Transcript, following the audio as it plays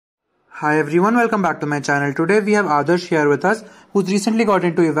Hi everyone, welcome back to my channel. Today we have Adarsh here with us, who's recently got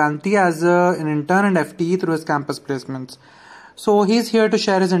into Ivanti as an intern and FTE through his campus placements. So he's here to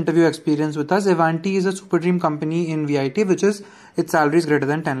share his interview experience with us. Ivanti is a SuperDream company in VIT, which is its salary is greater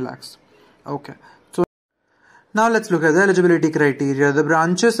than 10 lakhs. Okay. So now let's look at the eligibility criteria. The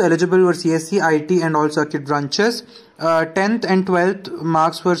branches eligible were CSC, IT and all circuit branches. 10th and 12th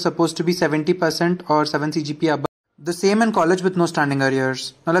marks were supposed to be 70% or 7 CGPA above. The same in college with no standing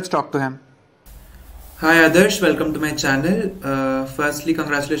arrears. Now let's talk to him. Hi Adarsh, welcome to my channel. Firstly,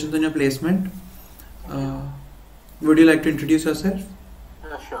 congratulations on your placement. Would you like to introduce yourself?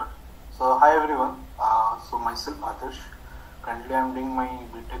 Yeah, sure. So hi everyone. So myself Adarsh. Currently I am doing my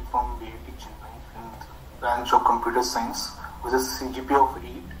BTech from VIT Chennai in branch of computer science with a CGPA of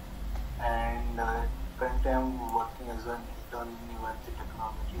 8, and currently I am working as an intern in Ivanti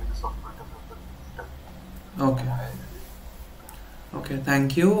technology as a software developer. Okay,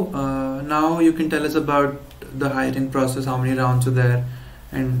 thank you. Now you can tell us about the hiring process, how many rounds are there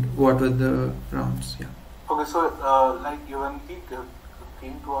and what were the rounds. Yeah. Okay, so like Ivanti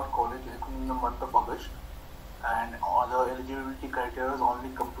came to our college in the month of August, and all the eligibility criteria is only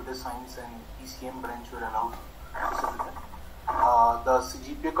computer science and ECM branch were allowed. The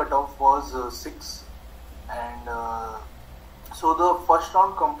CGPA cutoff was 6, and so the first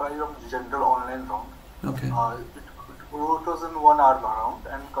round comprised of general online round. Okay. It was in 1 hour round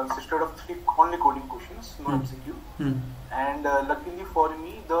and consisted of 3 only coding questions, no MCQ. And luckily for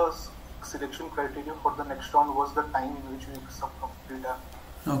me, the selection criteria for the next round was the time in which we complete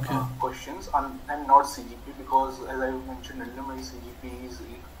questions and not CGP, because as I mentioned earlier, my CGP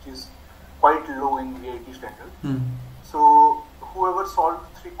is quite low in VIT standard. So whoever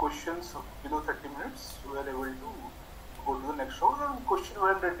solved 3 questions below 30 minutes were able to go to the next round, and questions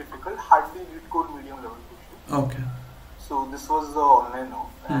weren't that difficult, hardly lead code medium level question. Okay. So this was the online round.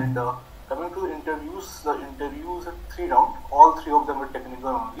 And coming to the interviews had 3 rounds. All 3 of them were technical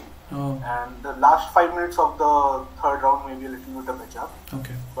only. And the last 5 minutes of the third round may be a little bit of HR.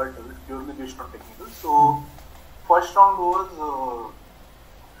 Okay. But purely based on technical. So first round was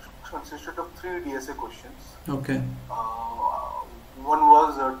consisted of 3 DSA questions. Okay. One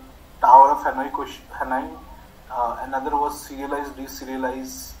was Tower of Hanoi question. Another was serialize,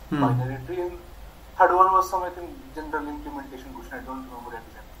 deserialize binary tree, and third one was some, I think, general implementation question. I don't remember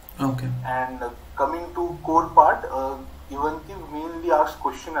exactly. Okay. And coming to core part, Ivanti mainly asked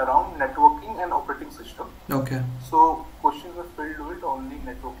question around networking and operating system. Okay. So questions were filled with only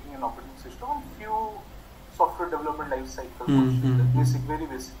networking and operating system, and few software development life cycle questions, very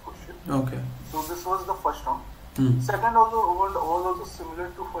basic question. Okay. So this was the first round. Second was also similar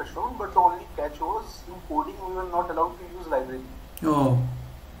to first round, but the only catch was in coding we were not allowed to use library.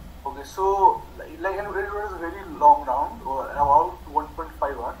 Okay, so like and it was a very long round, or about 1.5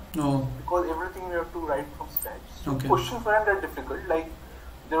 hours. Because everything we have to write from scratch. So questions weren't that difficult. Like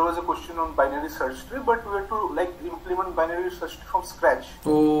there was a question on binary search tree, but we had to implement binary search tree from scratch.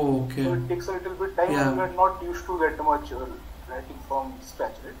 So it takes a little bit time, and we are not used to that much writing from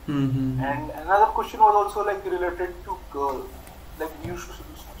scratch, right? And another question was also related to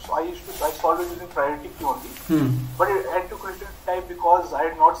I solved it using priority queue only, but it had to create time because I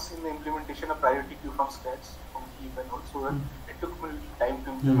had not seen the implementation of priority queue from scratch from heap, and also it took me a little time to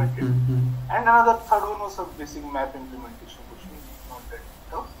implement it. And another third one was a basic map implementation question, not that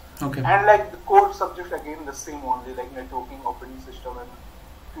tough. Okay. And the core subject again the same only, like networking, operating system, and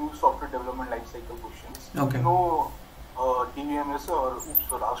few software development lifecycle questions. Okay. No DVMS or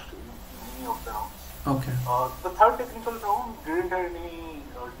OOPS were asked in any of the rounds. Okay. The third technical round didn't have any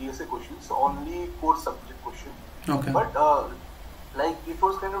DSA questions, only core subject question. Okay. But it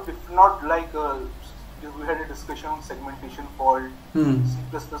was kind of not like we had a discussion on segmentation fault, C++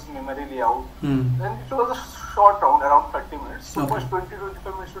 memory layout. Then it was a short round, around 30 minutes. So first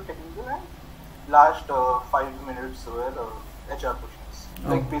 20-25 minutes were technical, and last 5 minutes were HR questions,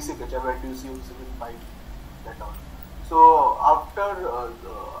 like basic HR, where do you see by that all. So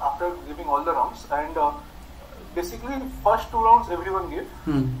after giving all the rounds, and basically first 2 rounds everyone gave.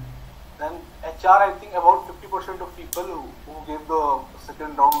 Then HR, I think about 50% of people who gave the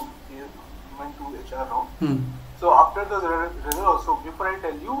second round went to HR round. So after the result, so before I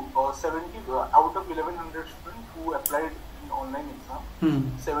tell you, 70 out of 1100 students who applied in online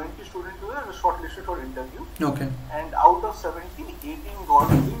exam, 70 students were shortlisted for interview. Okay. And out of 70, 18 got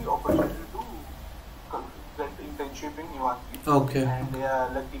the opportunity to get internship in Ivanti. Okay. And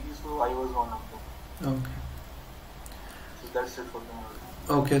luckily, so I was one of them. Okay. So that's it for them.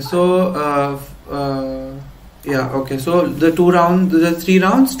 Okay, so Yeah, okay. So the 3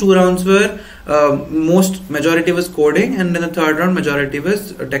 rounds, 2 rounds were majority was coding, and then the third round majority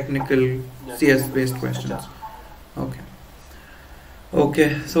was technical CS based questions. Okay.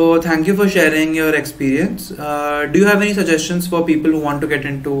 Okay, so thank you for sharing your experience. Do you have any suggestions for people who want to get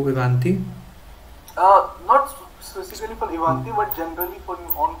into Ivanti? Not specifically for Ivanti, but generally for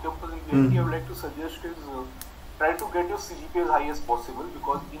on-campus in VIT, I would like to suggest is try to get your CGPA as high as possible,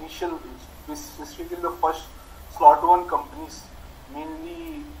 because specifically the first slot 1 companies,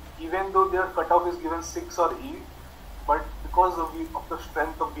 mainly, even though their cutoff is given 6 or 8, but because of the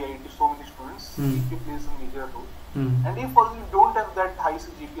strength of VIT, so many students, CGPA plays a major role. And if also you don't have that high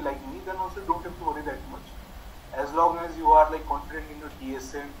CGPA like me, then also don't have to worry that much. As long as you are like confident in your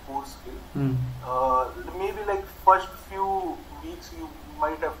DSA and core skill, maybe like first few weeks you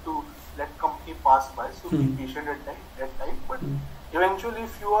might have to let company pass by, so be patient at time. But eventually,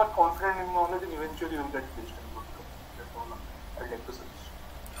 if you are confident in knowledge, then eventually you will get placed in good company. That's all I'd like to suggest.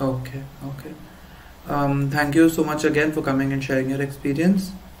 Okay. Thank you so much again for coming and sharing your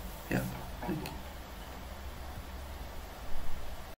experience. Yeah.